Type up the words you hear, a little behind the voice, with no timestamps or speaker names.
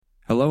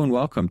Hello and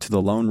welcome to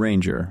The Lone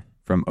Ranger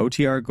from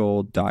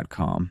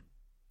OTRGold.com.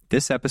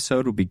 This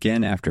episode will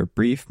begin after a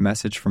brief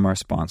message from our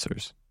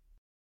sponsors.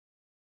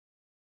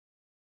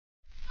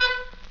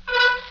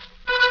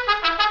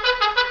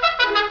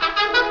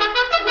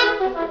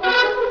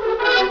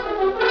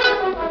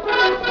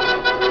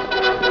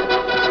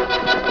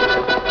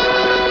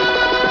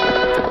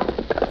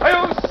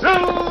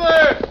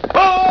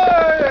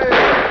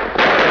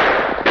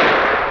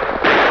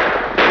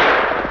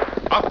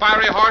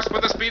 Fiery horse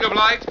with the speed of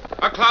light,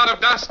 a cloud of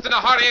dust, and a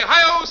hearty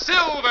Hi-Yo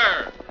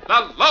Silver,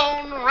 the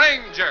Lone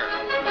Ranger.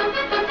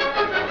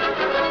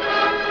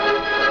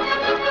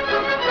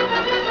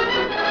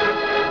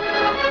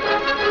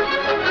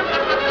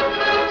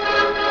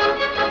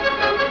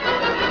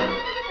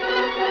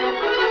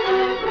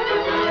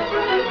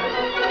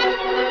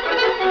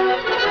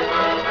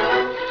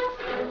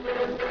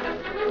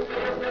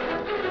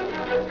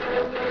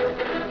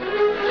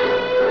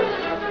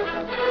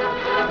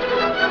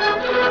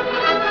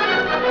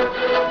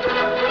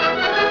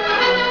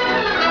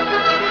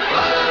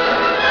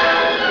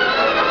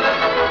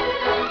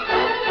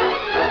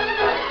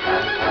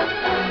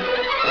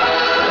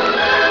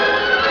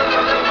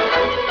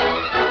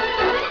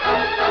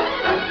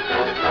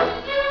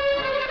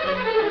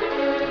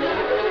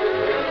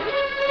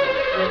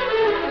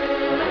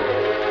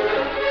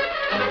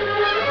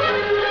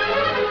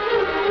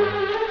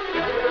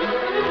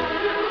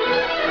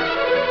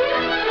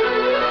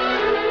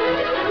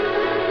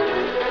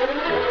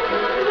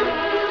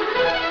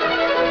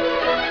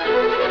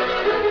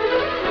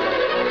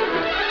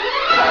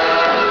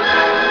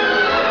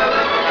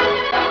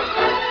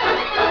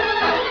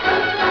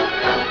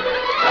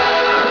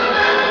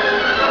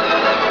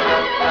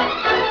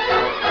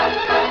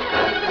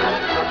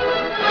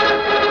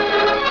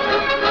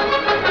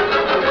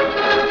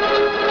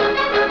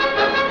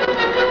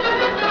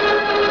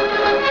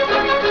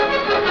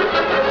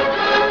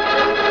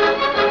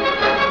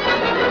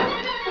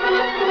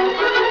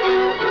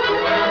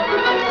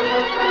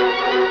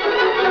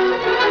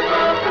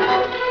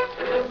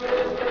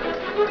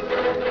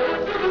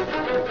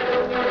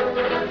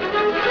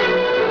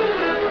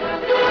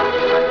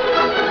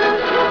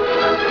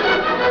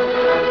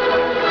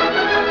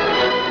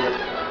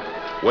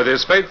 With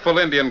his faithful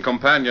Indian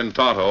companion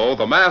Tonto,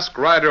 the masked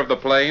rider of the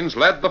plains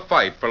led the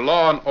fight for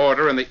law and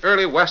order in the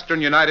early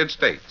western United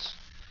States.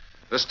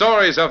 The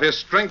stories of his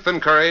strength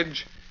and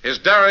courage, his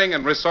daring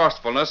and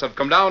resourcefulness have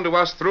come down to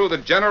us through the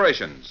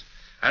generations,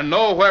 and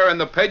nowhere in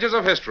the pages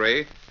of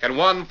history can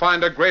one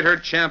find a greater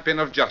champion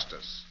of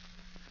justice.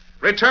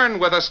 Return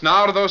with us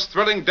now to those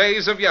thrilling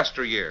days of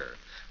yesteryear.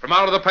 From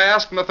out of the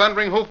past and the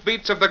thundering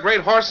hoofbeats of the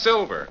great horse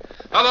Silver,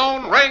 the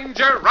Lone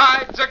Ranger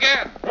rides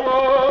again. Come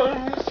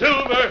on,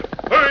 Silver!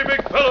 Hurry,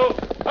 big fellow!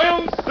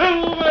 I'm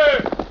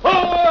Silver!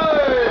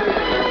 Ahoy!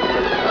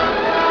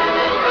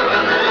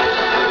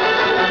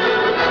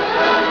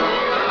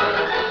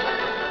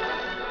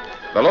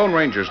 The Lone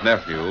Ranger's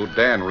nephew,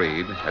 Dan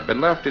Reed, had been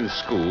left in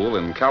school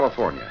in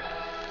California.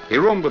 He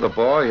roomed with a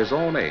boy his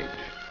own age,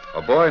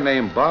 a boy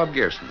named Bob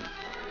Gerson.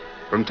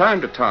 From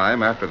time to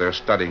time, after their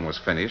studying was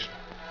finished,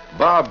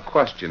 Bob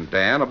questioned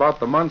Dan about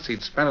the months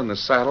he'd spent in the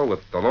saddle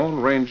with the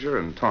Lone Ranger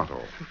and Tonto.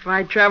 If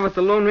I traveled with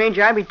the Lone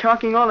Ranger, I'd be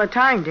talking all the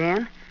time,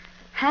 Dan.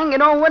 Hang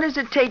it all, what does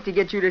it take to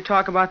get you to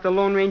talk about the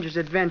Lone Ranger's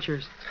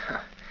adventures?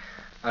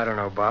 I don't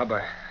know, Bob.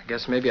 I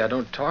guess maybe I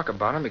don't talk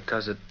about them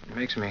because it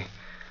makes me,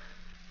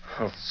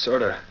 well,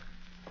 sort of...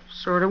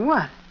 Sort of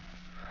what?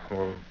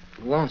 Well,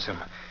 lonesome.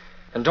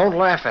 And don't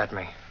laugh at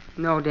me.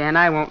 No, Dan,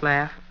 I won't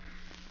laugh.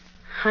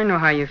 I know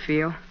how you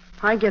feel.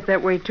 I get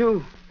that way,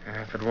 too.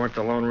 If it weren't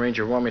the Lone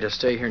Ranger want me to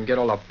stay here and get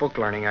all the book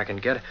learning I can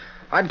get,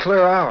 I'd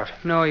clear out.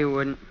 No, you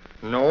wouldn't.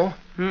 No?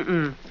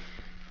 Mm-mm.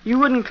 You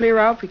wouldn't clear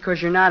out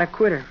because you're not a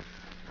quitter.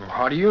 Well,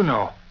 how do you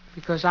know?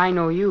 Because I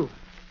know you.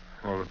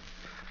 Well,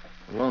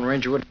 the Lone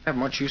Ranger wouldn't have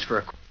much use for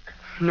a quitter.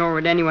 Nor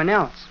would anyone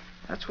else.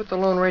 That's what the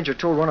Lone Ranger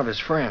told one of his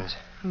friends.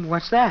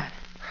 What's that?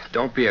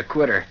 Don't be a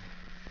quitter.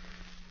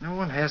 No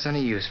one has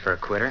any use for a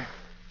quitter.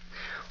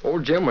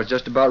 Old Jim was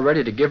just about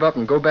ready to give up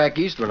and go back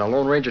east when the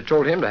Lone Ranger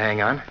told him to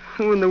hang on.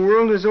 Who in the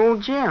world is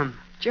old Jim?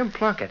 Jim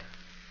Plunkett.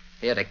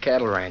 He had a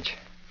cattle ranch.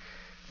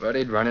 But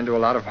he'd run into a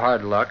lot of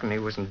hard luck, and he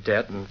was in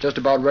debt and just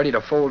about ready to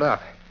fold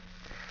up.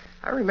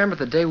 I remember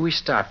the day we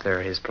stopped there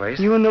at his place.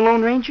 You and the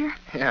Lone Ranger?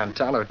 Yeah, and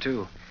Tonto,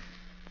 too.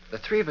 The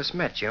three of us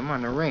met Jim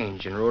on the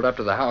range and rode up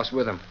to the house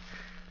with him.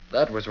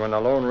 That was when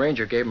the Lone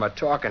Ranger gave him a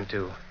talking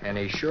to, and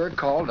he sure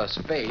called a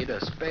spade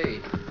a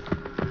spade.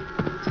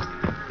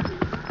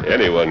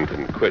 Anyone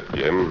can quit,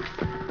 Jim.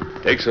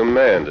 Takes a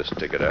man to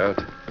stick it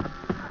out.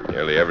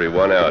 Nearly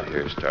everyone out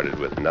here started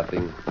with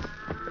nothing.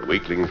 The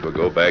weaklings will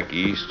go back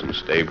east and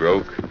stay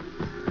broke.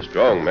 The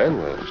strong men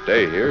will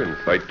stay here and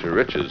fight to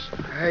riches.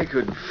 I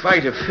could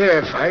fight a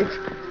fair fight,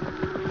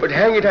 but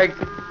hang it, I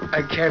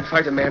can't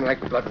fight a man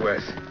like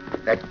Bloodworth,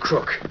 that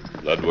crook.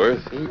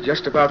 Bloodworth? He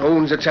just about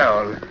owns the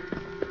town.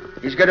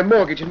 He's got a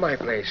mortgage in my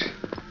place.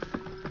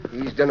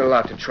 He's done a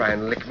lot to try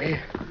and lick me.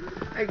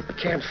 I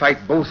can't fight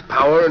both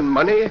power and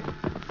money.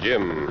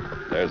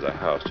 Jim, there's a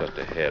house just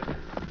ahead.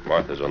 Come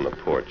Martha's on the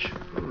porch.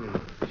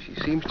 She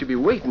seems to be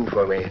waiting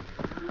for me.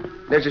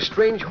 There's a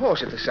strange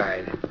horse at the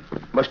side.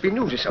 Must be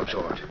news of some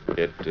sort.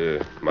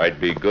 It might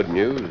be good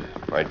news,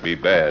 might be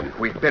bad.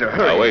 We'd better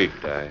hurry. Now, wait.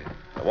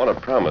 I want a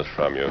promise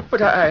from you.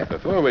 But I...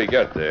 Before we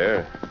get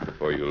there,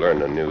 before you learn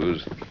the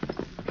news,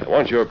 I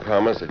want your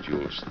promise that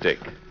you'll stick.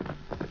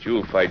 That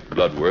you'll fight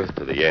Bloodworth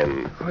to the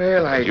end.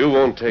 Well, That you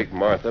won't take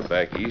Martha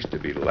back east to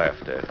be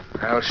laughed at.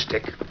 I'll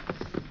stick.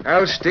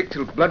 I'll stick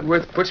till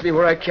Bloodworth puts me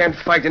where I can't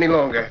fight any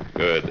longer.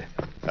 Good.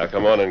 Now,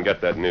 come on and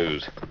get that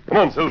news. Come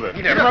on, Silver.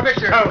 Get up,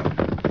 mister.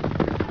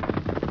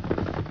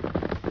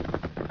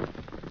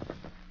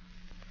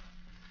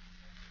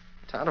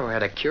 Tonto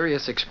had a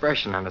curious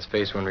expression on his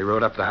face when we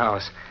rode up the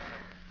house.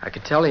 I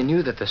could tell he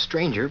knew that the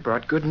stranger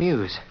brought good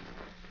news.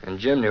 And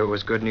Jim knew it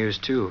was good news,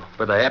 too,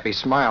 with a happy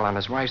smile on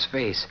his wife's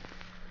face.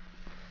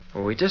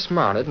 Well, we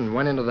dismounted and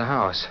went into the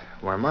house,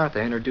 where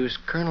Martha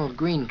introduced Colonel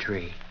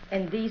Greentree.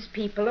 And these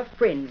people are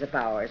friends of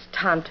ours.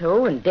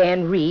 Tonto and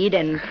Dan Reed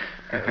and...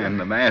 And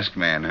the masked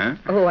man, huh?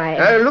 Oh,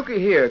 I... Looky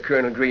here,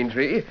 Colonel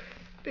Greentree.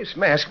 This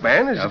masked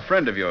man is... A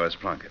friend of yours,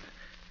 Plunkett.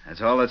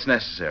 That's all that's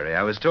necessary.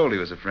 I was told he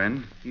was a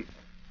friend.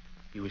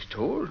 You was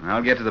told?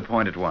 I'll get to the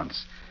point at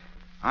once.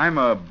 I'm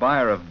a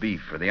buyer of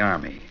beef for the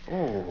Army.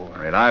 Oh.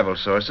 Reliable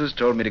sources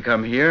told me to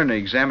come here and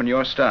examine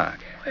your stock.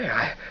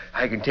 Well,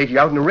 I can take you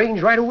out in the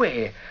range right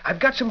away. I've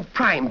got some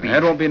prime beef.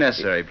 That won't be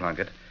necessary,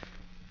 Plunkett.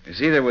 You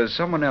see, there was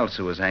someone else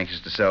who was anxious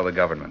to sell the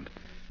government.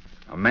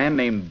 A man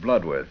named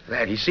Bloodworth.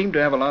 He seemed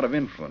to have a lot of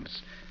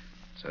influence.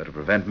 So to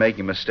prevent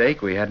making a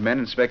mistake, we had men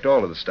inspect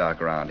all of the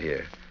stock around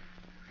here.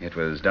 It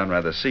was done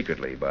rather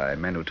secretly by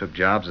men who took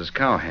jobs as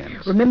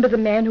cowhands. Remember the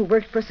man who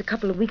worked for us a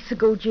couple of weeks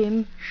ago,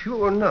 Jim?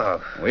 Sure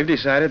enough. We've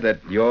decided that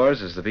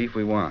yours is the beef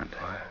we want.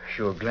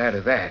 Sure glad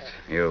of that.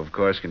 You, of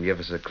course, can give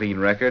us a clean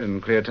record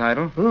and clear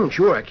title.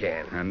 Sure I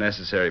can. A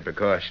necessary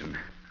precaution.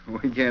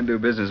 We can't do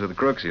business with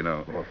crooks, you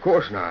know. Well, of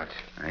course not.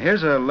 Now,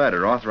 here's a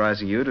letter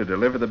authorizing you to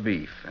deliver the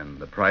beef and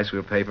the price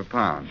we'll pay per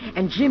pound.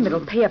 And, Jim,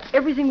 it'll pay up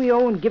everything we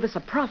owe and give us a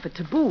profit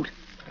to boot.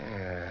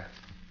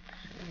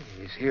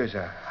 Here's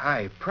a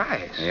high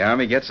price. The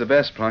Army gets the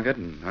best, Plunkett,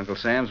 and Uncle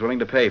Sam's willing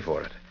to pay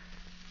for it.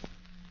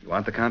 You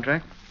want the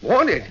contract?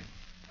 Want it?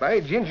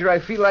 By ginger, I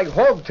feel like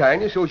hog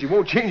tying you so you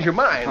won't change your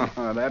mind.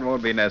 Oh, that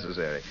won't be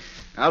necessary.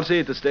 I'll see you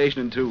at the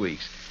station in 2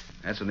 weeks.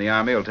 That's when the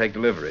Army will take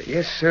delivery.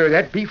 Yes, sir.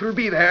 That beef will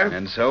be there.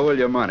 And so will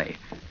your money.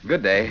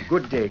 Good day.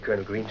 Good day,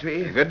 Colonel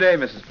Greentree. Good day,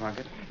 Mrs.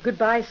 Plunkett.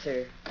 Goodbye,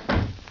 sir.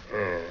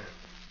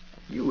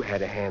 You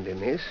had a hand in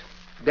this.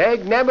 Dag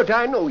nabbit,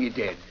 I know you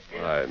did.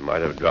 I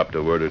might have dropped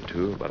a word or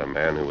two about a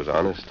man who was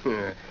honest.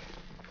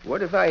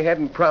 What if I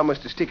hadn't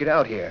promised to stick it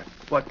out here?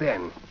 What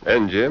then?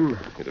 And, Jim,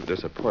 you'd have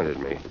disappointed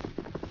me.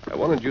 I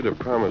wanted you to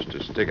promise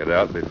to stick it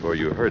out before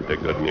you heard the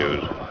good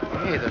news.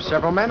 Hey, there's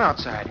several men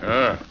outside.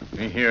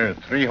 Me here,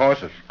 3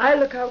 horses. I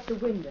look out the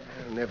window.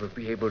 I'll never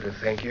be able to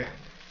thank you.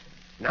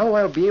 Now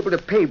I'll be able to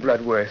pay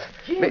Bloodworth.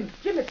 Jim,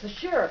 it's the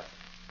sheriff.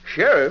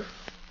 Sheriff?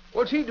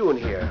 What's he doing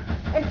here?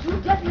 And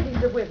 2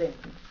 deputies are with him.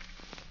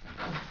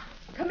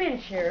 Come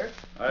in, Sheriff.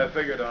 I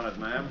figured on it,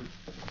 ma'am.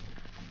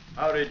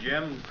 Howdy,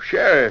 Jim.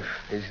 Sheriff,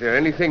 is there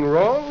anything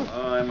wrong?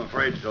 I'm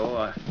afraid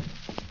so.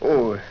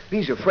 Oh,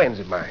 these are friends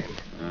of mine.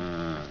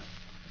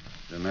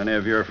 Do many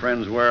of your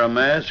friends wear a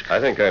mask? I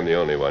think I'm the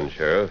only one,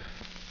 Sheriff.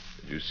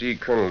 Did you see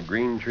Colonel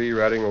Greentree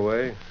riding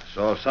away?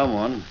 Saw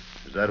someone.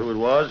 Is that who it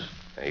was?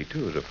 He,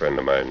 too, is a friend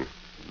of mine.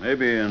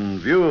 Maybe in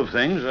view of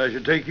things, I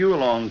should take you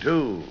along,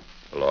 too.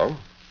 Along?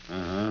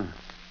 Uh-huh.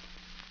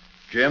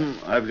 Jim,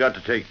 I've got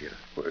to take you.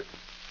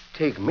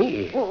 Take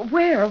me? Well,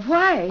 where?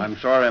 Why? I'm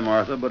sorry,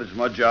 Martha, but it's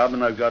my job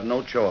and I've got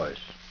no choice.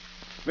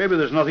 Maybe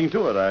there's nothing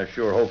to it. I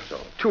sure hope so.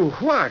 To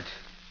what?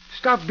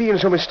 Stop being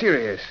so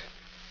mysterious.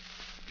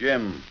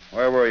 Jim,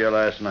 where were you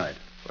last night?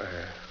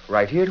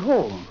 Right here at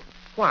home.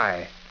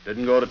 Why?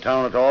 Didn't go to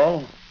town at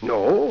all?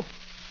 No.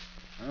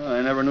 Well,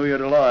 I never knew you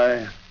to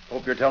lie.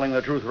 Hope you're telling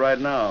the truth right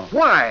now.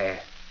 Why?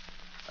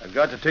 I've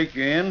got to take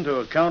you in to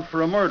account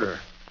for a murder.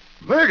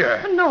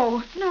 Murder? No.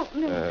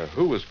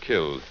 Who was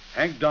killed?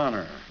 Hank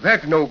Donner.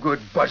 That no good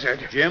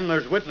buzzard. Jim,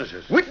 there's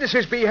witnesses.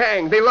 Witnesses be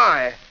hanged. They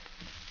lie.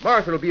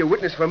 Martha will be a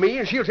witness for me,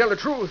 and she'll tell the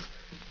truth.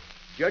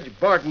 Judge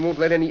Barton won't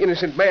let any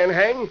innocent man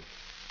hang.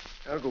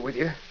 I'll go with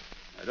you.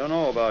 I don't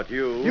know about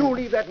you. You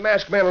leave that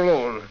masked man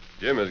alone.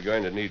 Jim is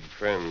going to need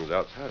friends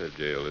outside of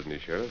jail, isn't he,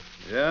 Sheriff?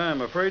 Yeah,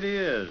 I'm afraid he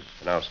is.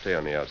 And I'll stay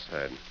on the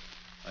outside.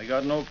 I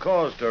got no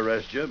cause to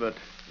arrest you, but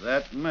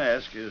that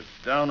mask is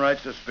downright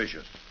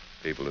suspicious.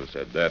 People have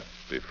said that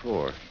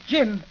before.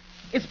 Jim,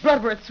 it's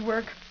Bloodworth's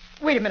work.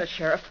 Wait a minute,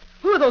 Sheriff.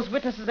 Who are those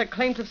witnesses that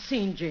claim to have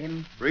seen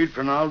Jim? Reed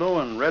Fernaldo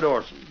and Red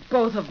Orson.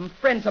 Both of them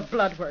friends of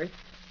Bloodworth.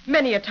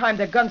 Many a time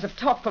their guns have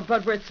talked for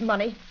Bloodworth's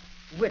money.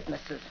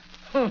 Witnesses.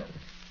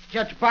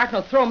 Judge Barton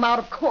will throw them out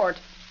of court.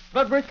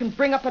 Bloodworth can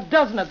bring up a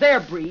dozen of their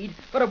breed,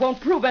 but it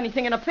won't prove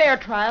anything in a fair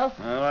trial.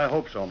 Well, I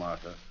hope so,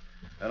 Martha.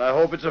 And I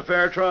hope it's a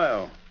fair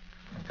trial.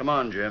 Come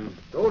on, Jim.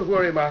 Don't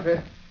worry,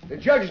 Martha. The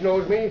judge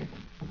knows me.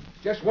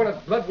 Just one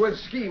of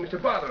Bloodworth's schemes to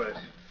bother us.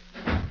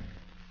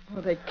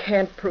 Oh, they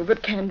can't prove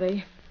it, can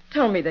they?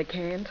 Tell me they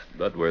can't.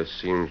 Bloodworth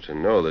seems to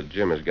know that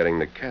Jim is getting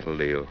the cattle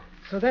deal.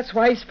 So that's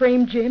why he's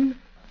framed Jim?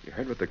 You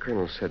heard what the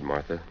colonel said,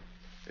 Martha.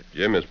 If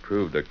Jim is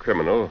proved a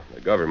criminal,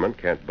 the government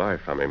can't buy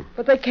from him.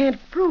 But they can't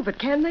prove it,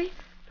 can they?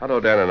 Tonto,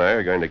 Dan, and I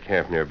are going to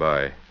camp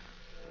nearby.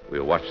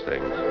 We'll watch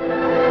things.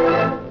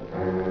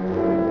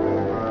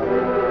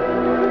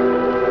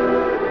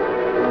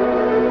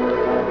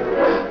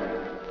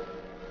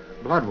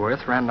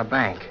 Bloodworth ran the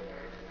bank,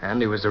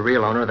 and he was the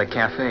real owner of the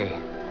cafe.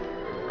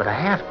 But a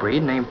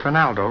half-breed named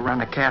Fernaldo ran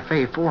the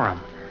cafe for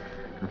him.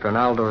 And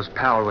Fernaldo's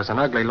pal was an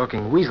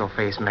ugly-looking,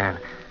 weasel-faced man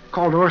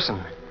called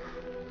Orson.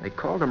 They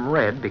called him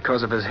Red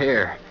because of his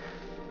hair.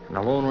 And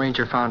the Lone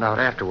Ranger found out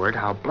afterward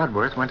how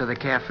Bloodworth went to the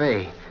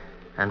cafe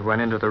and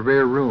went into the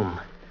rear room.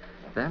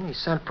 Then he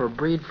sent for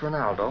Breed,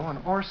 Fernaldo,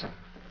 and Orson.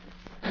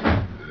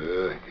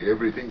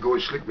 Everything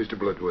goes slick, Mr.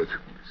 Bloodworth.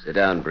 Sit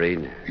down,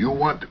 Breed. You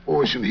want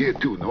Orson here,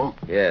 too, no?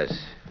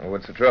 Yes. Well,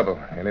 what's the trouble?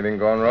 Anything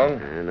gone wrong?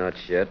 Not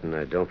yet, and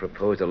I don't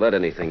propose to let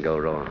anything go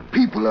wrong.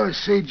 People are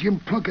say Jim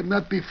Plunkett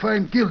not be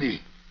found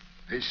guilty.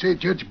 They say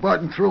Judge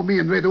Barton throw me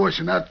and Red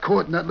Orson out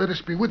court and not let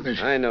us be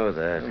witness. I know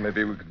that. Well,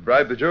 maybe we could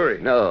bribe the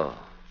jury. No.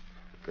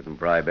 Couldn't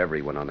bribe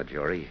everyone on the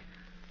jury.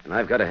 And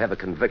I've got to have a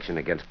conviction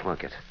against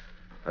Plunkett.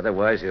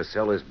 Otherwise, he'll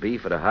sell his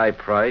beef at a high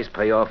price,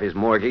 pay off his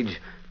mortgage,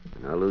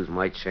 and I'll lose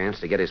my chance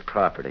to get his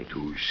property.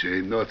 To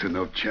say nothing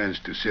of chance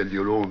to sell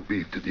your own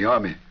beef to the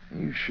Army.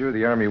 You sure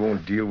the Army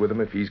won't deal with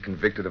him if he's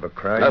convicted of a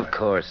crime? Of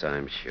course,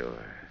 I'm sure.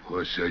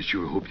 Boss, I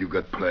sure hope you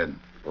got plan.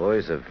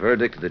 Boys, the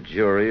verdict of the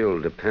jury will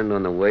depend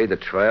on the way the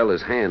trial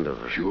is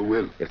handled. Sure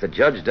will. If the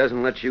judge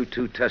doesn't let you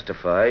two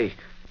testify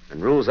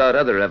and rules out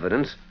other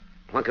evidence,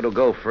 Plunkett will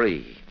go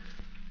free.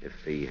 If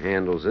he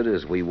handles it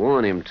as we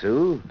want him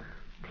to,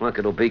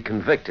 Plunkett will be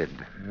convicted.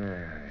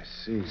 Yeah, I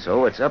see.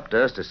 So it's up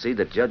to us to see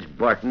that Judge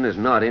Barton is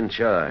not in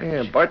charge.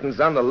 Yeah, Barton's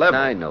on the level.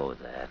 I know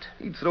that.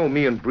 He'd throw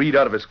me and Breed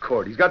out of his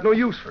court. He's got no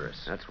use for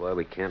us. That's why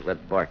we can't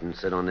let Barton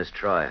sit on this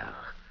trial.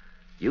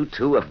 You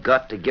two have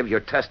got to give your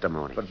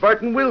testimony. But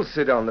Barton will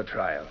sit on the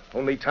trial.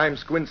 Only time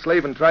Squint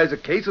Slavin tries a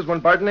case is when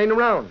Barton ain't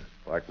around.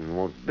 Barton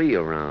won't be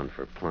around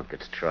for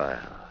Plunkett's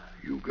trial.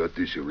 You got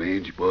this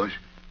arranged, boss?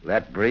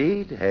 That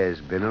Breed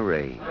has been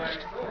arranged.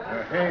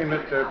 Hey,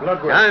 Mr.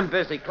 Bloodworth. I'm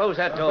busy. Close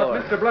that door.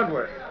 But, Mr.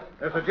 Bloodworth,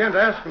 there's a gent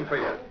asking for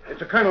you.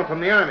 It's a colonel from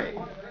the Army,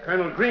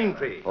 Colonel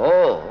Greentree.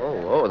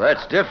 Oh,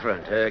 that's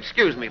different.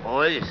 Excuse me,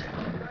 boys.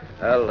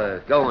 I'll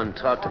go and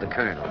talk to the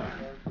colonel.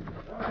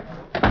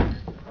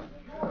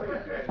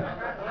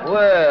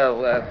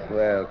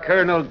 Well,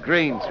 Colonel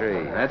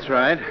Greentree. That's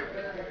right.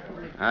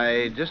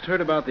 I just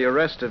heard about the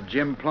arrest of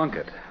Jim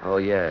Plunkett. Oh,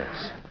 yes.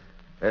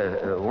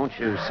 Won't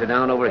you sit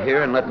down over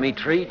here and let me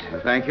treat?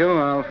 Thank you.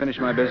 I'll finish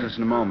my business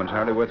in a moment. It's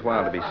hardly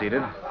worthwhile to be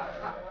seated.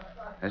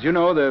 As you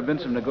know, there have been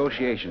some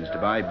negotiations to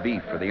buy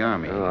beef for the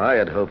Army. Oh, I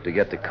had hoped to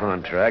get the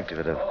contract,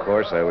 but of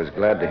course I was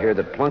glad to hear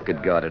that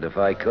Plunkett got it if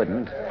I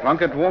couldn't.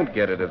 Plunkett won't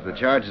get it if the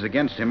charges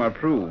against him are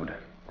proved.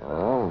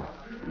 Oh?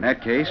 In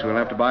that case, we'll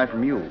have to buy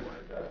from you.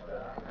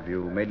 Have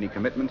you made any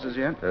commitments as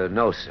yet?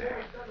 No, sir.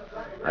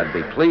 I'd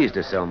be pleased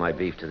to sell my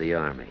beef to the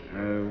Army.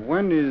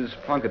 When is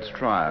Plunkett's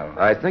trial?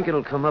 I think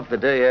it'll come up the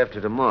day after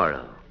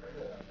tomorrow.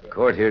 The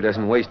court here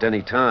doesn't waste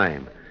any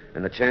time,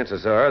 and the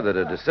chances are that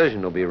a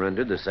decision will be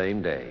rendered the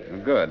same day.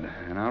 Good.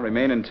 And I'll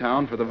remain in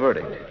town for the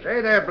verdict.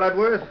 Say there,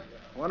 Bloodworth.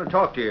 I want to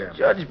talk to you.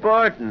 Judge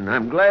Barton,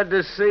 I'm glad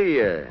to see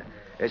you.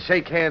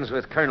 Shake hands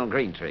with Colonel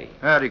Greentree.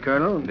 Howdy,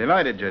 Colonel.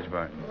 Delighted, Judge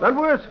Barton.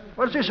 Bloodworth,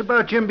 what's this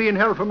about Jim being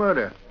held for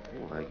murder?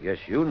 Well, I guess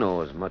you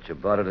know as much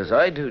about it as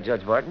I do,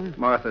 Judge Barton.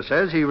 Martha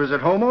says he was at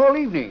home all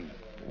evening.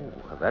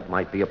 Well, that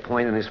might be a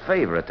point in his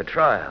favor at the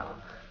trial.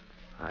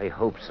 I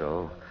hope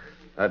so.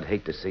 I'd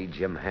hate to see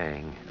Jim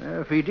hang.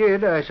 If he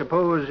did, I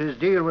suppose his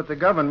deal with the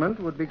government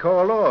would be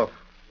called off.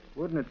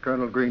 Wouldn't it,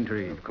 Colonel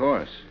Greentree? Of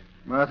course.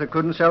 Martha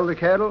couldn't sell the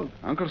cattle?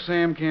 Uncle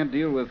Sam can't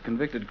deal with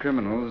convicted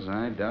criminals.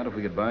 I doubt if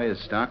we could buy his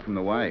stock from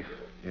the wife.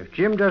 If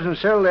Jim doesn't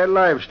sell that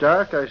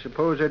livestock, I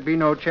suppose there'd be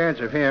no chance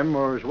of him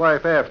or his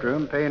wife after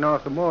him paying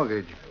off the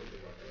mortgage.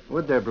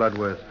 Would there,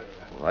 Bloodworth?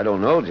 Well, I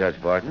don't know,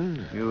 Judge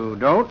Barton. You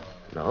don't?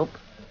 Nope.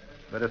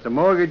 But if the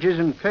mortgage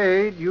isn't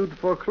paid, you'd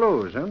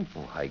foreclose, huh?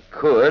 Well, I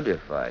could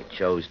if I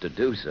chose to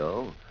do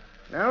so.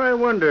 Now, I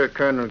wonder,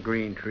 Colonel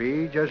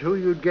Greentree, just who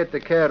you'd get the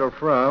cattle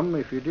from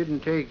if you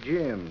didn't take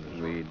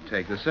Jim's. We'd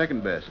take the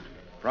second best.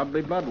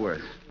 Probably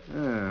Bloodworth.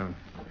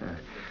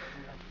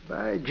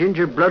 By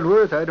Ginger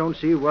Bloodworth, I don't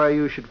see why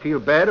you should feel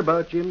bad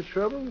about Jim's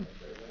trouble.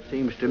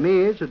 Seems to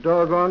me it's a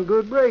doggone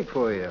good break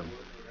for you.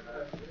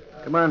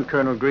 Come on,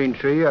 Colonel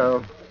Greentree.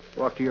 I'll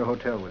walk to your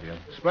hotel with you.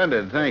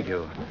 Splendid, thank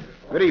you.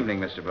 Good evening,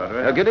 Mr.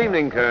 Bloodworth. Good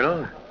evening,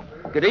 Colonel.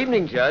 Good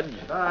evening, Judge.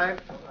 Bye.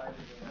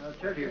 I'll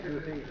tell you a few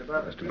things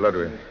about Mr.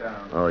 Bloodworth.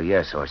 Oh,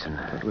 yes, Orson.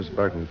 What was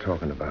Barton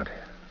talking about?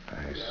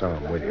 I saw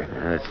him with you.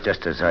 It's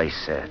just as I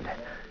said.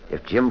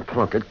 If Jim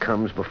Plunkett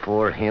comes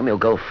before him, he'll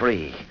go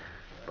free.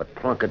 But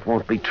Plunkett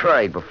won't be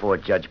tried before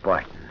Judge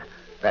Barton.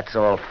 That's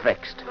all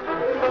fixed.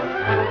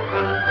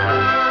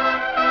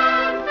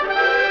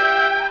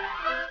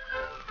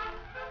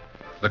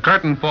 The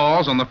curtain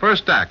falls on the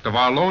first act of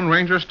our Lone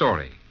Ranger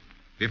story.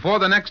 Before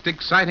the next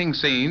exciting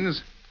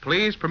scenes,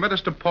 please permit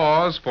us to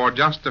pause for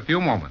just a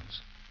few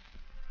moments.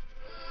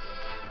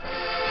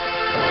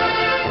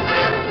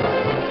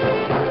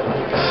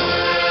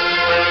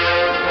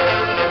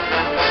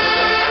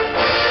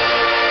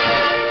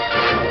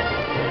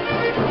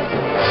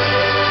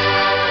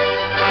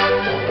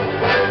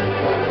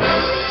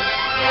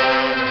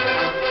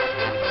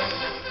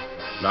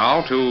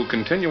 Now, to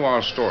continue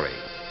our story.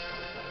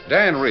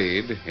 Dan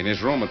Reed, in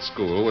his room at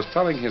school, was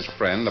telling his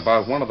friend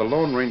about one of the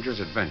Lone Ranger's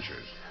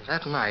adventures.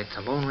 That night,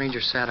 the Lone Ranger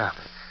sat up,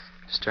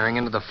 staring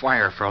into the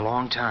fire for a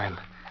long time.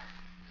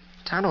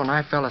 Tonto and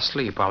I fell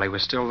asleep while he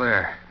was still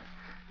there.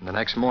 And the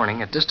next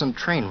morning, a distant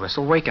train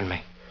whistle wakened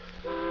me.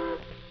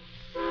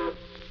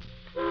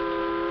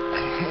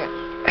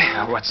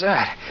 What's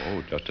that?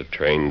 Oh, just a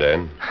train,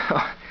 Dan.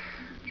 Oh,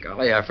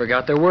 golly, I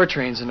forgot there were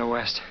trains in the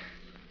west.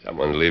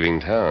 Someone's leaving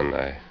town.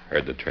 I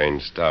heard the train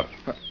stop.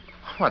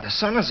 What, the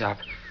sun is up.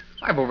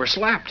 I've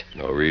overslept.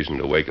 No reason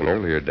to waken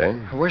earlier,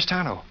 Dan. Where's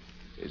Tonto?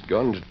 He's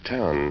gone to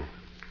town.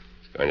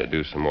 He's going to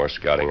do some more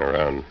scouting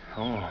around.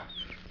 Oh.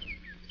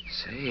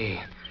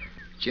 Say,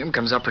 Jim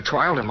comes up for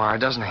trial tomorrow,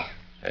 doesn't he?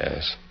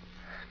 Yes.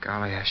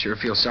 Golly, I sure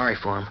feel sorry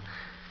for him.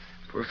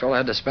 Poor fellow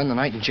had to spend the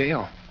night in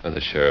jail. Well,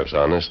 the sheriff's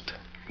honest.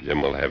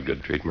 Jim will have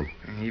good treatment.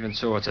 And even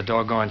so, it's a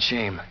doggone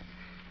shame.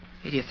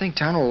 Hey, do you think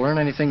Tonto will learn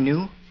anything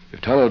new? If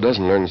Tonto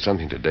doesn't learn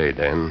something today,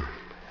 Dan,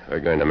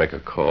 we're going to make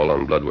a call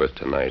on Bloodworth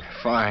tonight.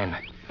 Fine.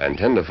 I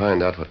intend to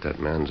find out what that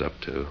man's up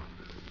to.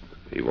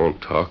 If he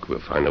won't talk, we'll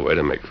find a way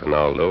to make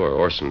Finaldo or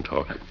Orson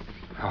talk.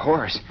 A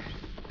horse.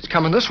 It's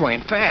coming this way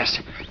and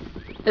fast.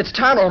 It's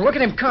Tonto. Look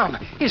at him come.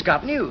 He's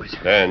got news.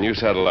 Dan, you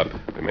saddle up.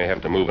 We may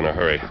have to move in a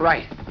hurry.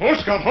 Right. Oh,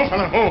 Scout.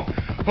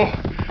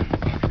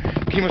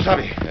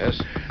 Kimasabi. Yes?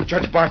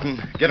 Judge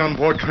Barton, get on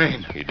board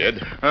train. He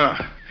did?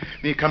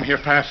 Me come here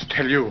fast,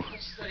 tell you.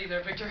 Steady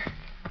there, Victor.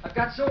 I've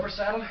got Silver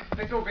saddled.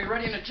 Victor will be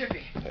ready in a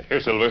jiffy. Here,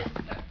 Silver.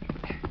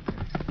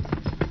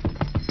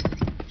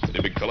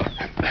 Steady, big fella.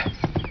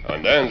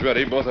 When Dan's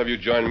ready, both of you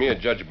join me at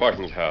Judge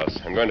Barton's house.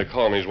 I'm going to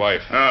call on his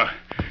wife.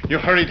 You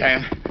hurry,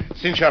 Dan.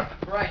 Cinch up.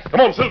 Right. Come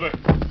on, Silver.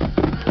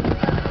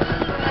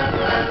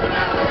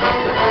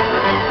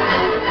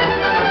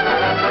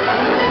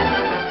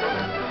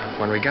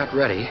 When we got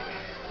ready,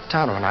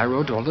 Tonto and I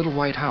rode to a little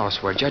white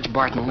house where Judge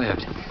Barton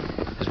lived.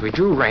 As we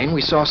drew rein,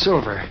 we saw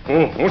Silver.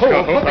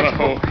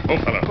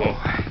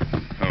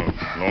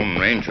 Lone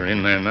Ranger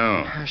in there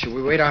now. Should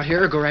we wait out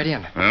here or go right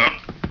in?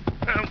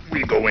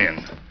 We go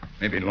in.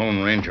 Maybe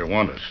Lone Ranger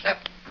want us.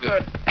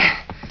 Good.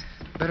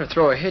 Better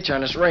throw a hitch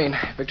on this rein.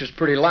 Victor's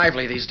pretty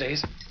lively these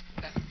days.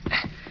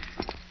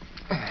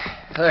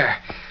 There.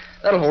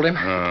 That'll hold him.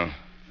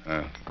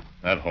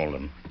 That'll hold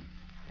him.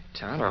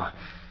 Tonto,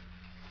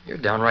 you're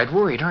downright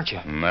worried, aren't you?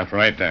 That's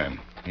right, Dan.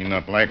 He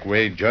not like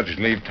way Judge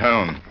leave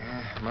town.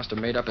 Must have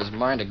made up his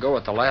mind to go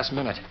at the last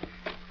minute.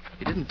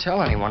 He didn't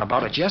tell anyone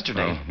about it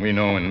yesterday. We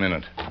know in a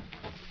minute.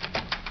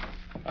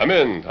 I'm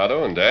in,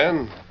 Tonto and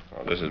Dan.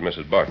 Oh, this is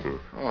Mrs. Barton.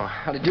 Oh,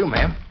 how do you do,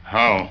 ma'am?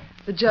 How?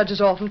 The judge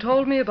has often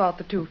told me about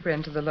the two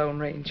friends of the Lone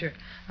Ranger.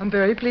 I'm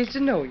very pleased to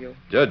know you.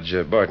 Judge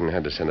Barton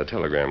had to send a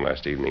telegram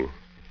last evening.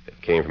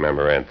 It came from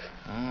Amaranth.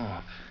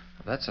 Oh,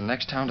 that's the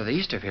next town to the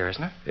east of here,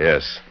 isn't it?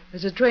 Yes.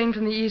 There's a train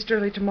from the east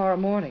early tomorrow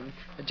morning.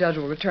 The judge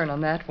will return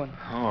on that one.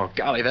 Oh,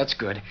 golly, that's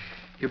good.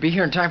 He'll be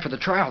here in time for the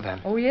trial,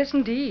 then. Oh, yes,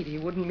 indeed. He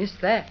wouldn't miss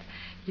that.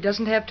 He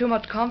doesn't have too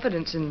much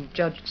confidence in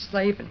Judge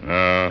Slavin.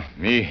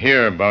 Me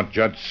hear about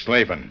Judge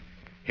Slavin.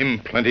 Him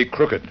plenty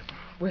crooked.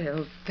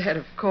 Well, that,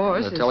 of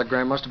course, The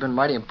telegram must have been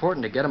mighty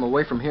important to get him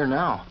away from here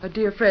now. A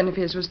dear friend of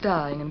his was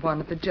dying and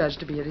wanted the judge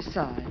to be at his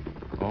side.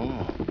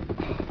 Oh.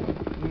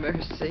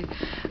 Mercy.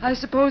 I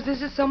suppose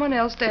this is someone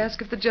else to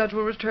ask if the judge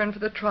will return for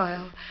the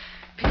trial.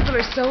 People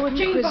are so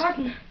inquisitive. Jane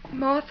Barton.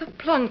 Martha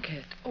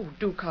Plunkett. Oh,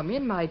 do come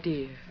in, my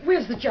dear.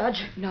 Where's the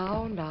judge?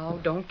 Now,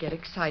 don't get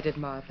excited,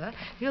 Martha.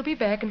 He'll be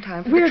back in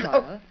time for Where's... the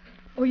trial.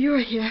 Oh, you're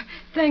here.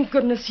 Thank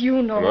goodness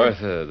you know.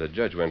 Martha, the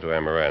judge went to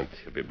Amaranth.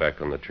 He'll be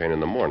back on the train in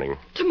the morning.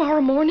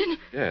 Tomorrow morning?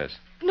 Yes.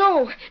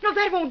 No,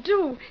 that won't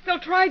do. They'll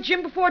try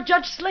Jim before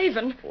Judge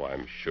Slavin. Oh,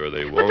 I'm sure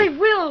they won't. But they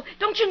will.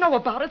 Don't you know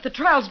about it? The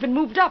trial's been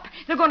moved up.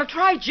 They're going to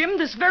try Jim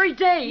this very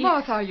day.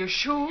 Martha, are you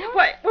sure?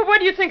 Why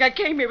do you think I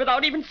came here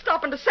without even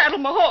stopping to saddle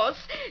my horse?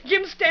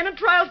 Jim's standing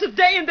trial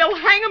today, and they'll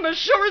hang him as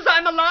sure as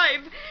I'm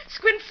alive.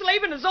 Squint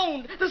Slavin is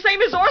owned, the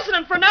same as Orson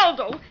and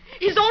Fernaldo.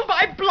 He's owned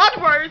by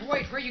Bloodworth.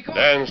 Wait, where you going?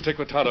 Dan, stick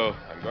with Tonto.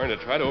 I'm going to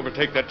try to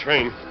overtake that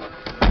train.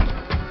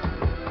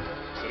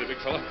 Steady, big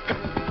fella.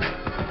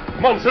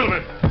 Come on,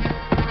 Silver.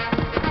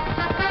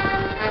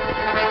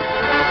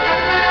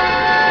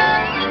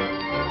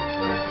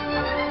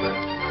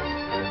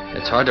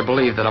 It's hard to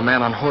believe that a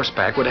man on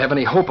horseback would have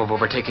any hope of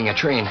overtaking a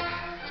train,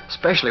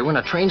 especially when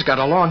a train's got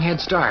a long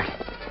head start.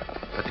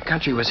 But the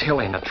country was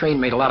hilly, and the train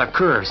made a lot of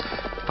curves,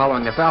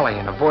 following the valley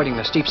and avoiding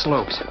the steep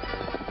slopes.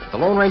 The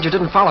Lone Ranger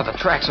didn't follow the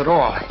tracks at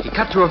all. He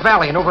cut through a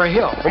valley and over a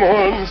hill. Come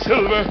on,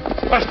 Silver.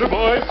 Faster,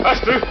 boy,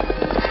 faster.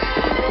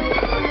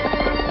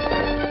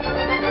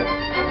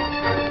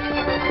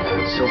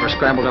 Silver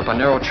scrambled up a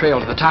narrow trail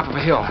to the top of a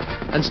hill,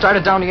 then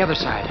started down the other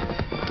side.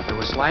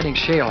 sliding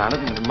shale on it,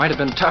 and it might have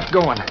been tough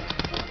going.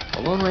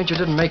 The Lone Ranger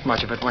didn't make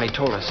much of it when he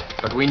told us,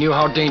 but we knew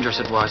how dangerous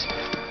it was.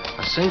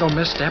 A single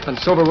misstep and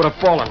Silver would have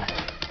fallen.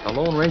 The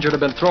Lone Ranger would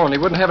have been thrown. He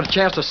wouldn't have a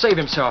chance to save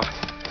himself.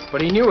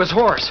 But he knew his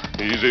horse.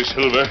 Easy,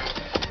 Silver.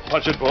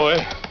 Watch it, boy.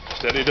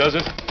 Steady does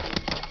it.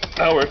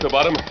 Now we're at the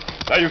bottom.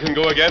 Now you can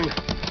go again.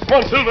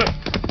 Come on, Silver.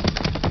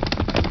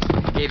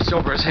 He gave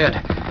Silver his head,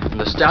 and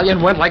the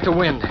stallion went like the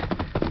wind.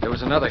 There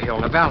was another hill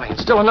and a valley, and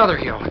still another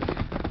hill.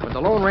 When the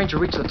Lone Ranger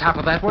reached the top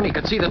of that one, he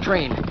could see the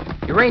train.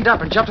 He reined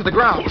up and jumped to the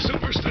ground. Oh,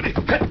 Silver, steady.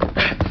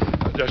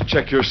 Just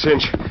check your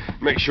cinch.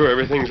 Make sure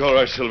everything's all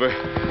right, Silver.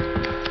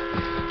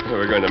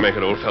 We're going to make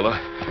it, old fella.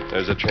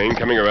 There's a train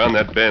coming around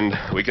that bend.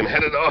 We can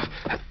head it off.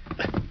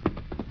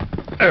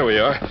 There we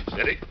are.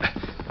 Steady.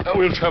 Now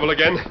we'll travel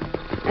again.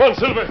 Come on,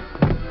 Silver.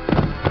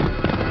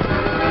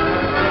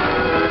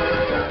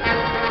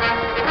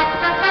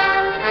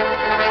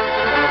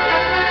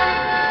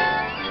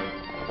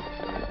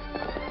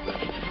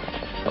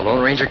 The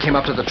Lone Ranger came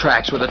up to the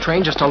tracks with the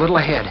train just a little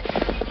ahead.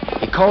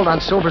 He called on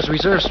Silver's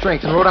reserve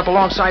strength and rode up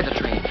alongside the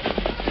train.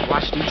 He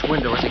watched each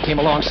window as he came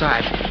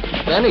alongside.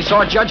 Then he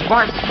saw Judge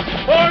Barton.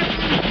 Barton!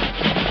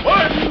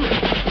 Barton!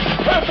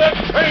 Have that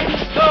train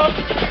stop!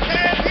 I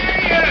can't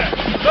hear you!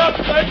 Stop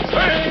that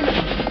train!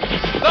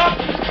 Stop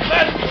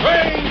that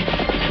train!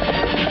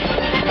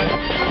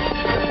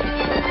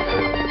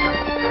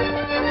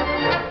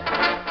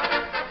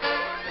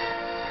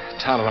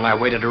 Tonto and I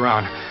waited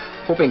around,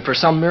 hoping for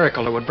some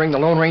miracle that would bring the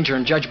Lone Ranger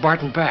and Judge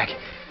Barton back.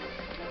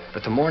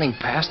 But the morning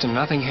passed and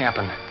nothing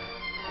happened.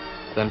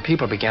 Then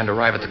people began to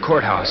arrive at the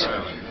courthouse.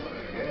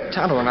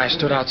 Tonto and I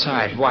stood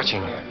outside,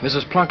 watching.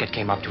 Mrs. Plunkett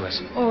came up to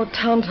us. Oh,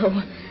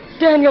 Tonto.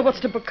 Daniel, what's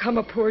to become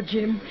of poor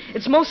Jim?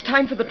 It's most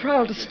time for the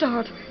trial to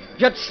start.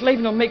 Judge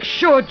Slavin will make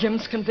sure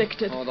Jim's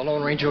convicted. Oh, the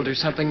Lone Ranger will do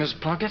something, Miss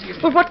Plunkett?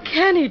 But what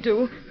can he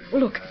do?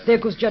 Look, there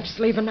goes Judge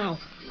Slavin now.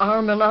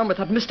 Arm in arm with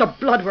that Mr.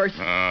 Bloodworth.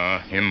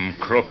 Him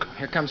crook.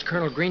 Here comes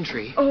Colonel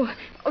Greentree. Oh,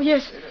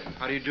 yes.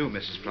 How do you do,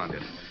 Mrs.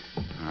 Plunkett?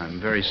 I'm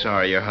very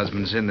sorry your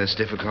husband's in this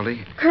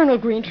difficulty. Colonel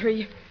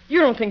Greentree, you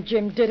don't think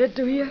Jim did it,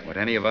 do you? What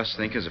any of us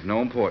think is of no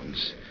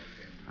importance.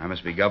 I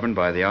must be governed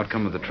by the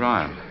outcome of the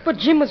trial. But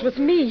Jim was with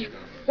me.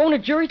 Won't a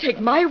jury take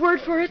my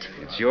word for it?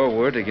 It's your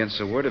word against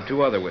the word of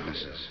two other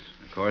witnesses.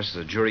 Of course,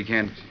 the jury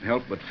can't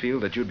help but feel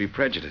that you'd be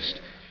prejudiced.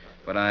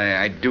 But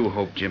I do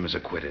hope Jim is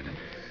acquitted.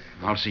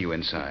 I'll see you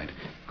inside.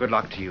 Good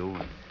luck to you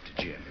and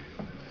to Jim.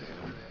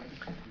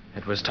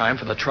 It was time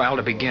for the trial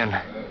to begin.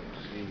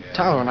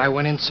 Tonto and I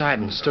went inside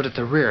and stood at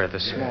the rear of the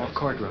small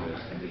courtroom.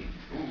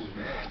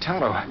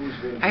 Tonto,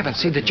 I haven't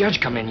seen the judge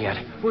come in yet.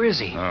 Where is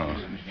he? Oh,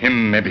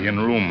 him maybe in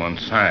room on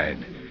side.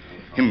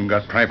 Him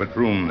got private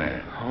room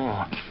there.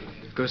 Oh,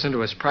 goes into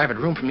his private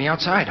room from the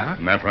outside, huh?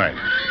 That right.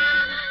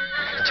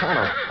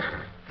 Tonto,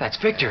 that's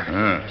Victor.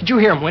 Did you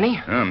hear him,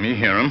 Winnie? Me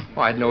hear him.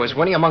 Oh, I'd know his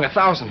Winnie among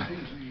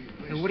 1,000.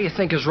 What do you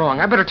think is wrong?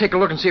 I better take a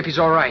look and see if he's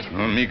all right.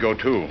 Me go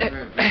too.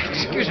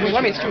 Excuse me,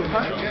 let me through,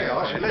 huh?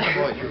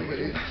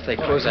 If they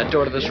close that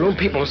door to this room,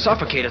 people will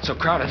suffocate. It's so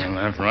crowded.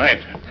 That's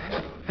right.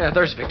 Yeah,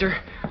 there's Victor,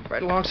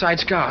 right alongside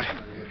Scout.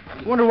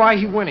 I wonder why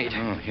he whinnied.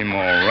 Him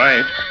all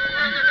right.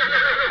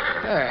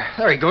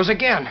 There he goes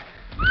again.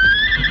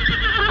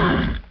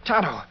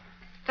 Tonto,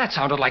 that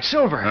sounded like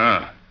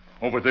Silver.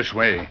 Over this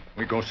way.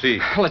 We go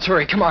see. Let's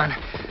hurry, come on.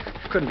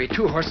 Couldn't be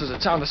two horses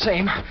that sound the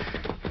same.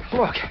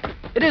 Look,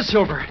 it is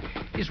Silver.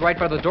 He's right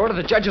by the door to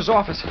the judge's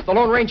office. The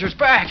Lone Ranger's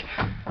back.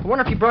 I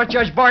wonder if he brought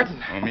Judge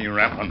Barton. Me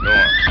rap on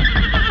door.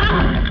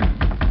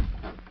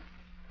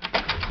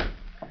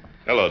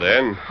 Hello,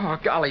 Dan. Oh,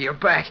 golly, you're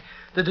back.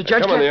 Did the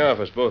judge Come in the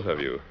office, both of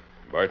you.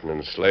 Barton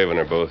and Slavin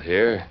are both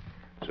here.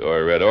 So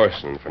are Red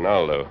Orson and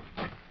Fernaldo.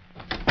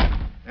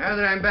 Now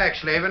that I'm back,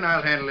 Slavin,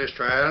 I'll handle this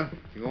trial.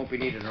 You won't be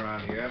needed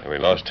around here. We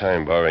lost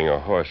time borrowing a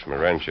horse from a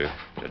rancher.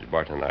 Judge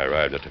Barton and I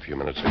arrived just a few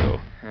minutes ago.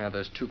 Yeah,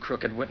 there's two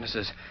crooked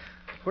witnesses.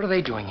 What are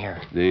they doing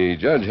here? The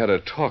judge had a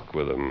talk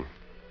with them.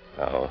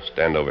 Now,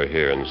 stand over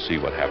here and see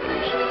what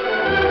happens.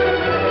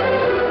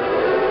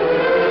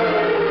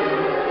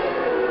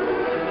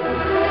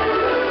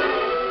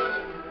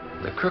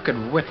 The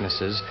crooked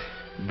witnesses,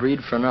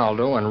 Breed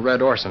Fernaldo and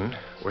Red Orson,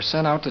 were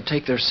sent out to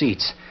take their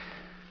seats.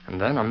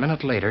 And then, a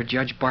minute later,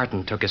 Judge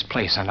Barton took his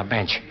place on the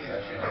bench.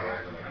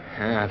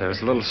 Yeah, there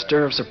was a little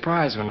stir of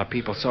surprise when the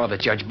people saw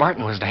that Judge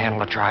Barton was to handle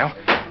the trial.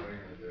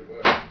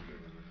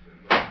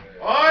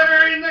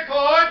 Order in the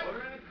court!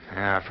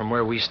 From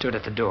where we stood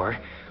at the door,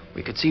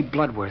 we could see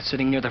Bloodworth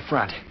sitting near the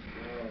front.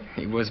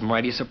 He was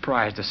mighty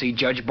surprised to see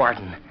Judge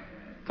Barton.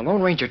 The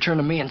Lone Ranger turned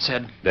to me and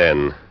said,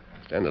 Dan,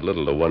 stand a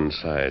little to one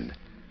side.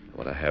 I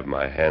want to have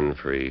my hand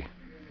free.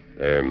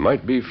 There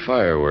might be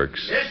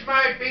fireworks. This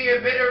might be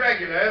a bit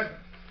irregular,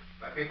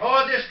 but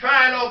before this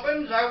trial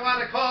opens, I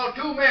want to call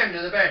two men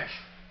to the bench.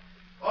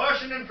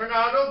 Orson and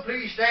Fernaldo,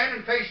 please stand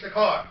and face the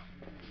court.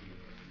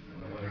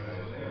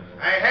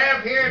 I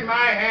have here in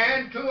my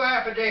hand two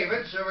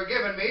affidavits that were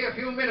given me a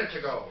few minutes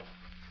ago.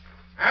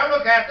 Now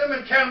look at them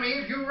and tell me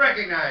if you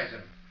recognize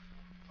them.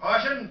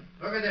 Orson,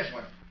 look at this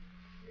one.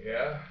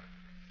 Yeah,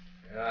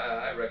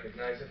 I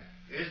recognize it.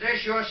 Is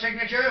this your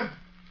signature?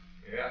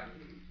 Yeah.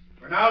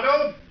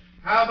 Ronaldo,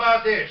 how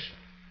about this?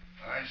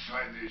 I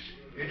signed this.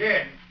 You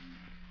did?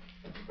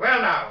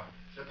 Well, now,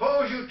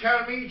 suppose you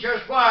tell me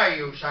just why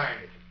you signed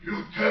it.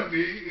 You tell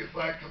me if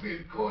I come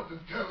in court and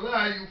tell a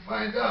lie, you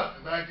find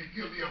out that I be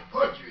guilty of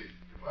perjury.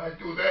 If I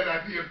do that,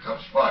 I be in a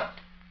tough spot.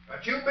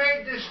 But you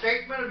made this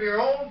statement of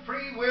your own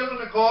free will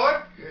and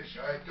accord? Yes,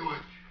 I do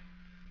it.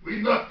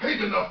 We not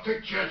paid enough to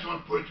take chance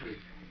on perjury.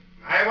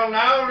 I will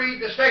now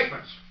read the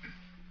statements.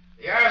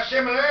 They are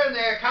similar and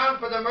they account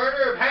for the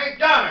murder of Hank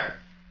Donner.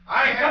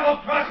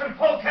 Double-crossing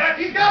polecat.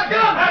 He's got a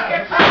gun.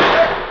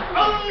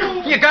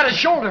 Oh! You got his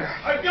shoulder.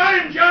 I've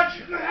got him,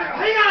 Judge.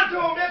 Hang on to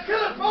him. They'll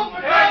kill us both.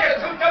 You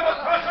two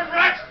double-crossing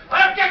rats.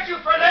 I'll get you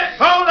for this.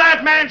 Hold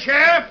that man,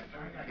 Sheriff.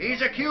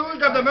 He's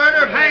accused of the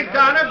murder of Hank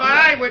Donner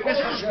by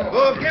eyewitnesses who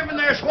have given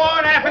their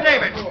sworn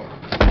affidavits.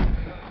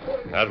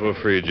 That will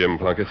free Jim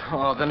Plunkett.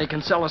 Oh, then he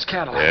can sell his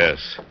cattle.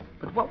 Yes.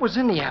 But what was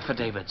in the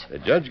affidavits? The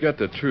judge got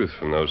the truth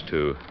from those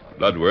two.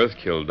 Bloodworth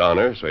killed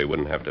Donner so he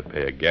wouldn't have to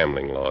pay a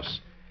gambling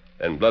loss.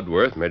 Then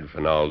Bloodworth made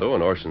Finaldo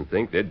and Orson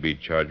think they'd be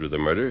charged with the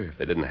murder if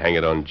they didn't hang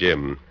it on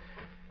Jim.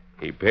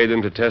 He paid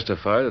them to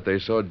testify that they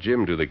saw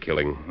Jim do the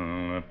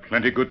killing.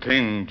 Plenty good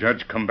thing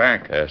Judge come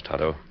back. Yes,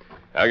 Tonto.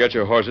 I'll get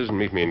your horses and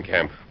meet me in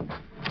camp.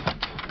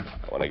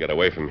 I want to get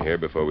away from here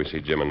before we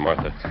see Jim and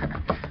Martha.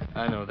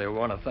 I know they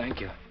want to thank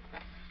you.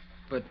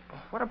 But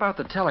what about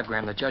the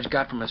telegram the judge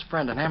got from his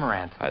friend in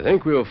Amaranth? I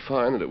think we'll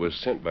find that it was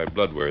sent by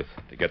Bloodworth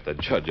to get the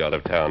judge out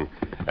of town.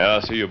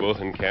 I'll see you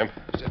both in camp.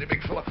 Steady,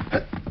 big fella.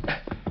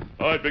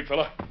 All right, big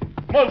fella.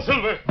 Come on,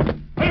 Silver.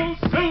 Hail,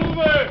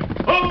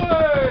 Silver!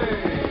 Away!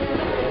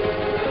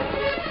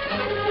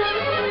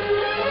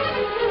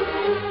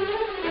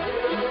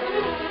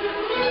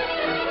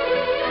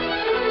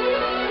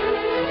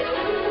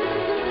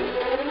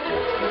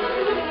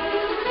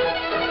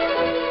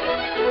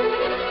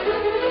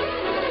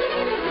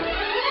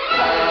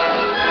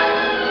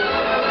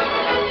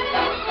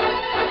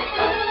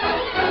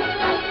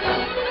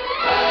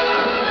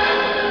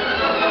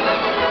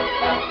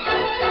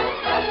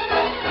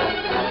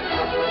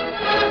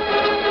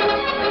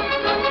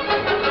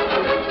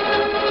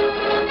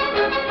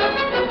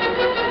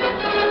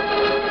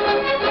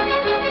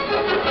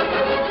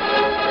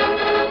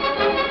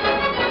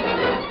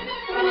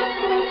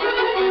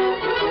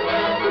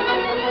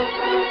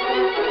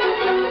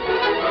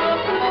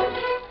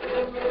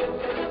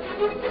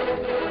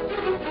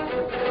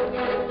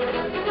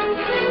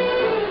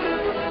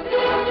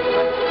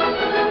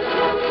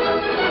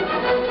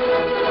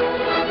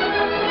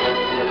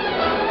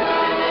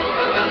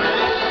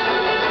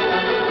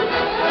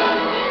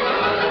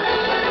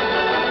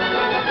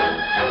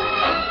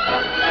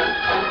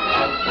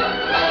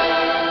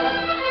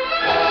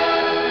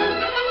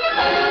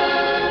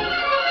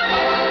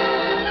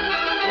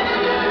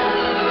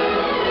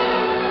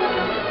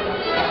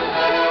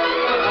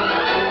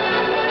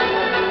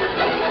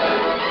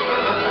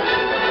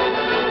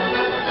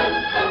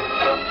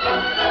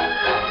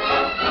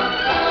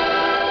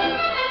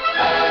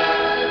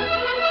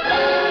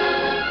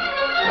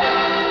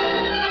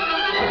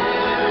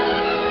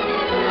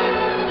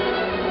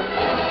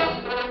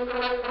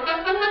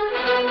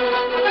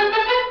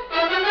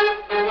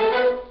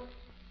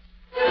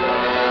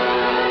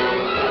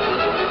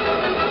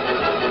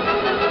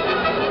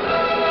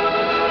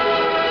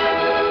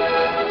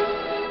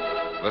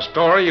 The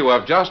story you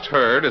have just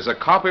heard is a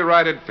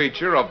copyrighted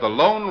feature of the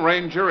Lone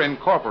Ranger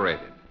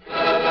Incorporated.